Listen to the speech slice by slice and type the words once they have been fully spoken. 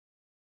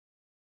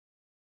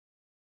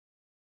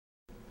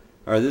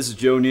All right, this is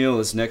Joe Neal.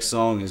 This next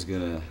song is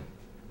gonna,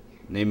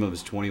 name of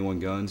is 21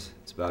 Guns.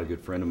 It's about a good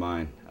friend of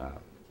mine. A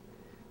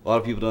lot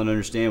of people don't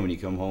understand when you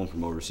come home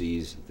from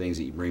overseas, things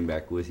that you bring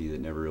back with you that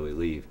never really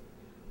leave.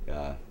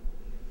 And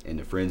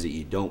the friends that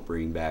you don't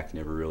bring back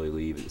never really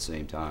leave at the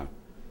same time.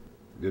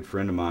 A good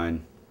friend of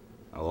mine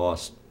I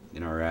lost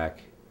in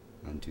Iraq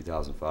in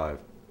 2005.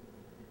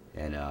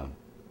 And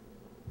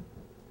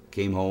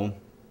came home,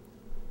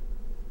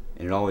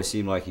 and it always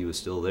seemed like he was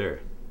still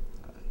there.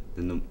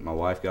 Then my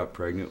wife got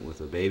pregnant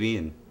with a baby,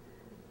 and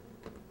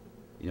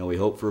we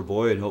hoped for a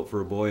boy and hoped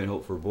for a boy and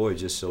hoped for a boy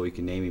just so we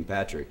can name him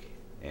Patrick.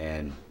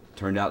 And it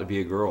turned out to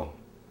be a girl.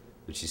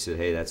 But she said,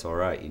 hey, that's all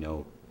right,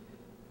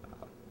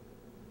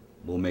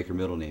 we'll make her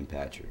middle name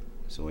Patrick.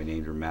 So we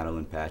named her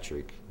Madeline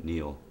Patrick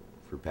Neal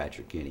for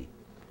Patrick Kinney.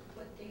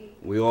 What date?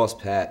 We lost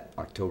Pat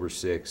October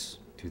 6,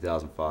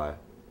 2005,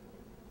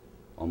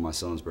 on my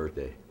son's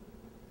birthday.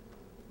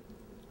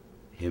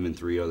 Him and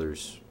 3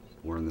 others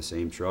were in the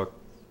same truck,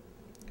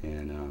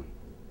 and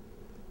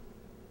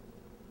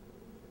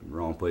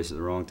wrong place at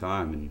the wrong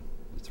time, and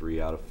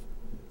 3 out of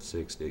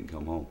 6 didn't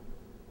come home.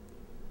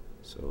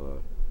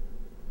 So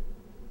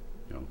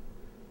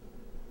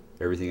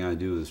everything I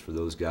do is for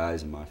those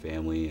guys and my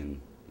family, and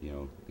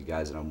the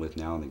guys that I'm with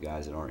now and the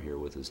guys that aren't here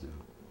with us now.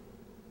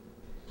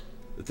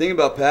 The thing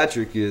about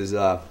Patrick is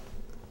no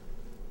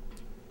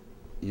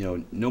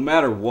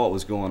matter what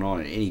was going on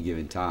at any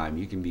given time,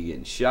 you can be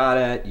getting shot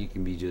at, you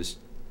can be just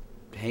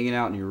hanging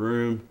out in your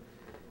room,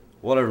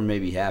 whatever may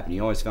be happening, he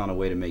always found a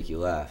way to make you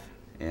laugh.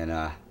 And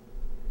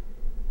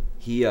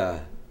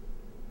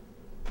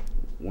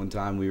one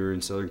time we were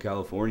in Southern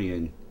California,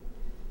 and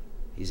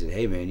he said,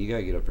 hey man, you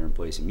gotta get up here and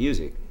play some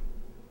music.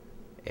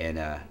 And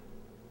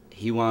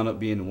he wound up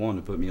being the one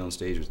to put me on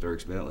stage with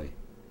Dierks Bentley.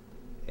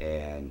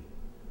 And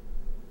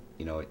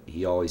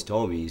he always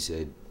told me, he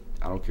said,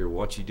 I don't care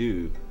what you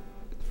do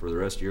for the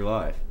rest of your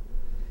life,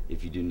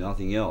 if you do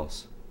nothing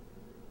else,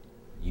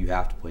 you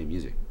have to play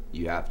music.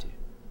 You have to.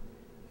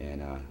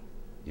 And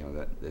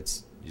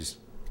that's just,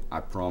 I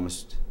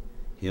promised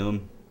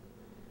him,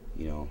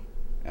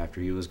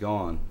 after he was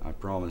gone, I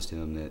promised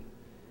him that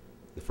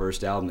the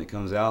first album that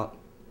comes out,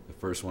 the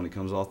first one that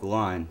comes off the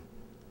line,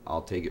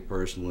 I'll take it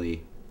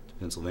personally to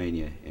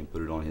Pennsylvania and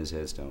put it on his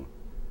headstone.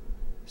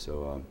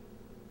 So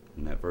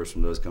when that first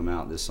one does come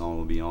out, this song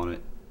will be on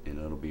it, and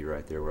it'll be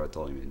right there where I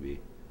told him it'd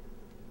be.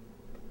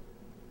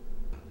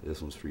 This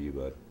one's for you,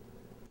 bud.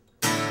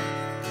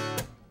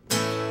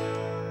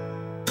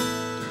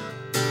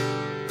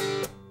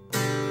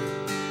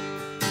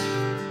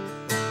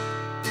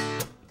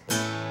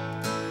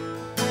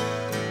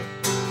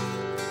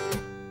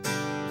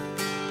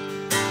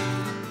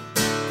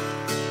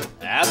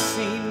 I've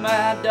seen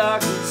my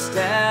darkest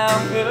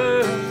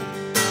hour,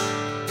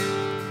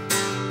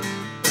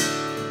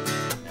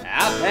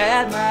 I've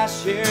had my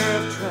share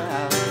of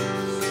trials,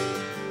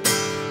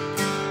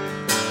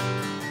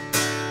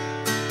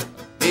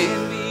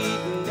 been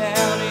beaten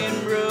down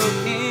and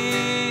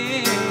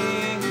broken,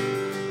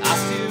 I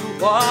still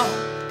walk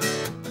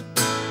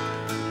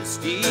the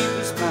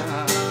steepest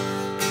miles.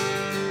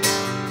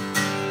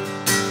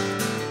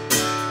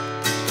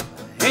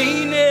 I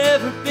ain't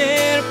never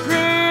been a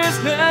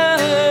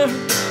prisoner,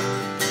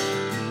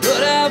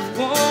 but I've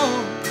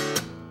won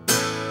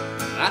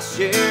my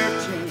share of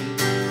change.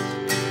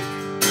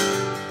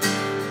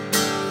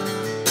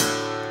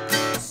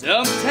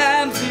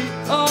 Sometimes the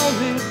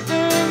only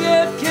thing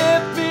that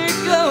kept me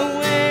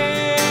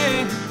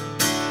going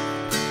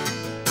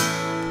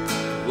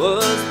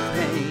was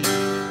pain.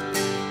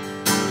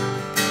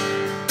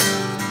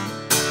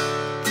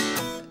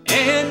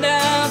 And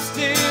I'm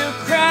still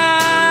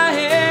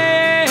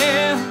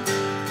crying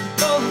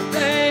for the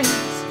things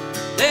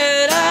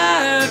that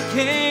I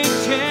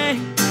can't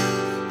change.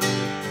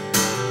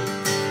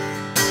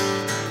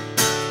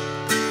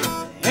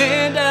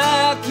 And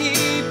I'll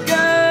keep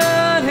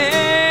gunning,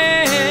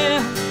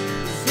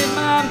 'cause in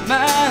my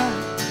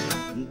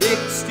mind they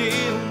can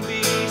still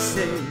be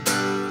saved.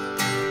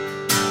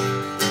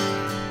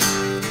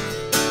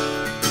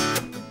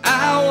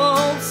 I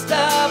won't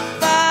stop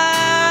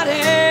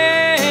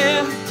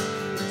fighting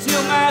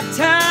till my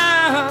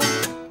time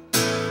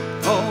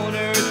on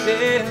earth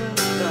is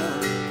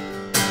done.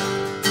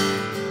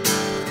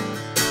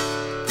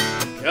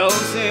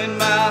 'Cause in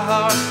my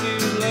heart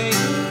still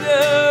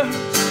lingers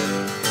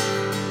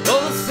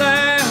the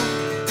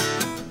sound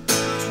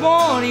of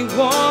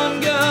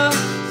 21 guns.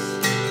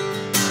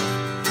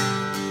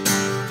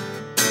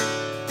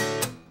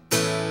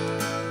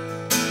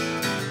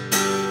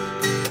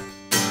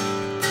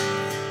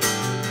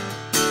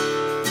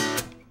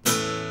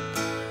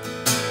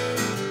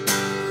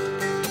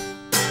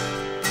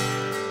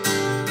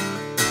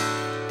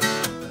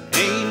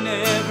 Ain't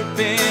never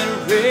been a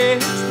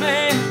rich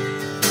man,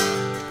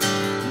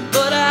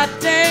 but I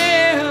damn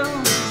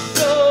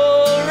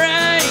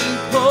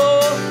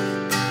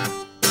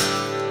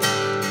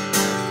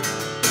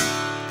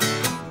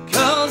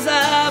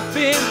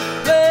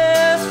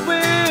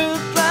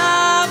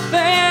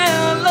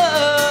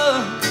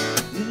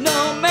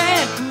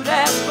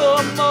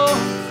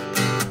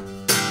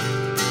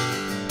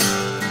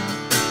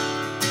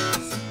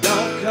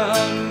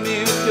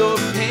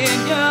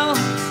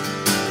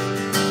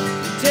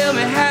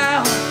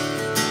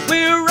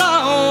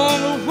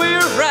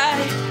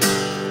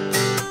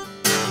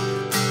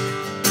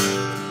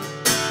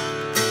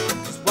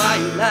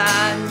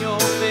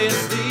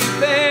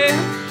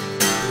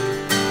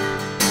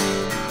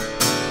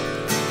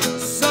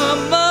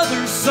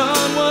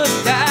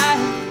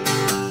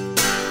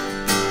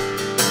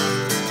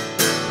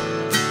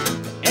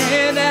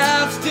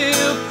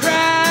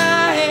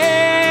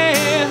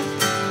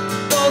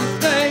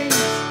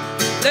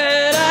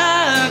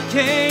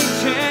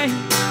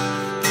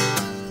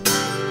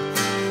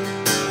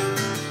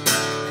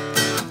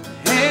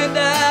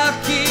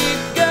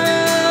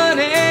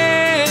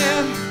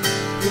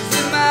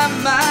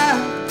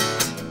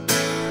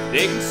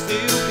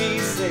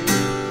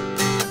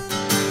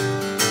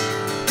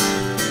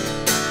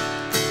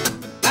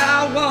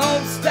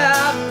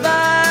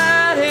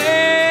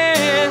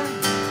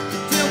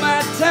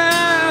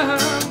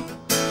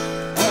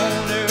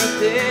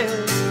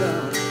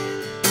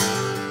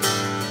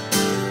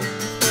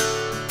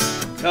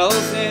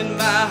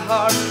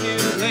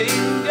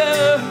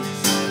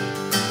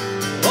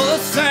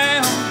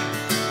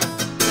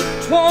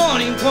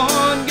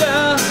 21.